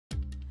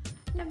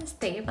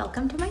Namaste,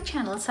 welcome to my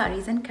channel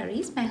Sarees and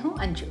Curries. मैं हूँ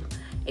Anju.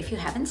 If you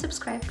haven't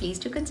subscribed, please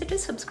do consider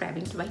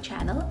subscribing to my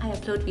channel. I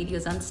upload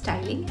videos on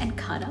styling and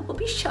खाना, वो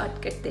भी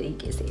shortcut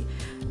तरीके से.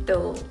 तो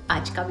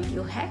आज का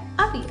वीडियो है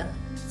avial.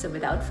 So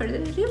without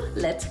further ado,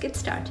 let's get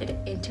started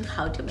into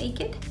how to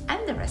make it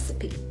and the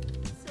recipe.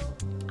 So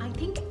I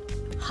think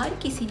हर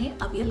किसी ने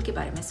avial के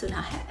बारे में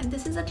सुना है and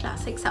this is a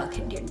classic South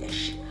Indian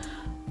dish.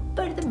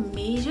 But the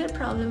major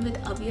problem with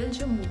avial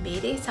जो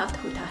मेरे साथ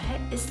होता है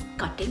is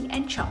cutting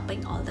and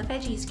chopping all the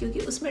veggies, क्योंकि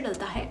उसमें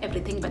डलता है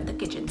everything but the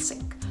kitchen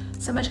sink.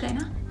 समझ गए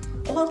ना?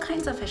 All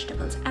kinds of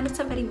vegetables and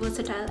it's a very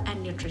versatile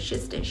and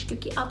nutritious dish,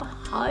 क्योंकि आप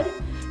हर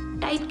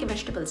टाइप के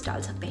वेजिटेबल्स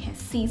डाल सकते हैं.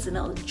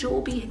 सीजनल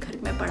जो भी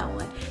घर में पड़ा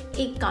हुआ है,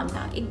 एक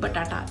कांदा, एक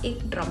बटाटा,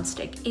 एक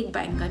ड्रमस्टिक, एक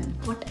बैंगन,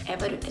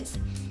 whatever it is.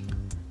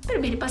 पर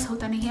मेरे पास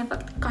होता नहीं है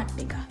वक्त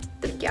काटने का,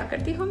 तो क्या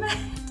करती हूँ मैं?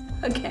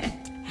 Again,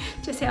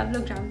 जैसे आप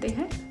लोग जानते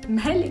हैं,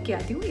 मैं लेके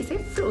आती हूँ इसे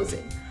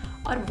फ्रोज़न,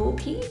 और वो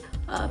भी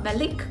मैं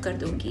लिंक कर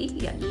दूँगी,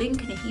 या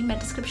लिंक नहीं, मैं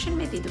डिस्क्रिप्शन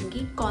में दे दूँगी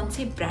कौन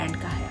से ब्रांड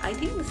का है. I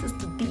think this is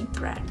the deep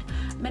brand.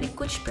 मैंने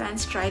कुछ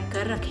ब्रांड्स ट्राई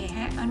कर रखे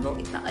हैं एंड वो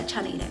इतना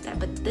अच्छा नहीं रहता है,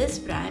 but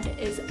this brand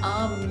is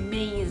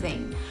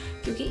amazing,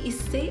 क्योंकि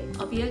इससे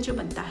अवियल जो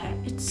बनता है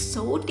इट्स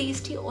सो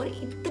टेस्टी और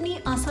इतनी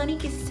आसानी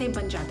के से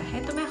बन जाता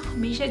है. तो मैं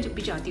हमेशा जब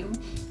भी जाती हूँ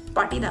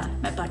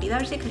मैं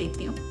पाटीदार से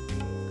खरीदती हूँ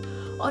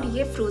और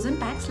ये फ्रोज़न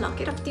पैक्स ला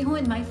के रखती हूँ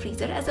इन माई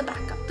फ्रीज़र एज अ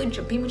बैकअप. तो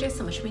जब भी मुझे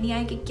समझ में नहीं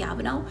आए कि क्या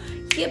बनाऊँ,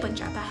 ये बन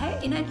जाता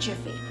है इन अ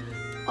जिफे,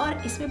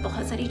 और इसमें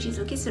बहुत सारी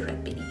चीज़ों की ज़रूरत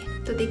भी नहीं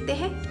है. तो देखते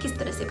हैं किस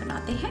तरह से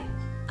बनाते हैं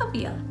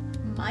अवियल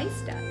माई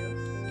स्टाइल.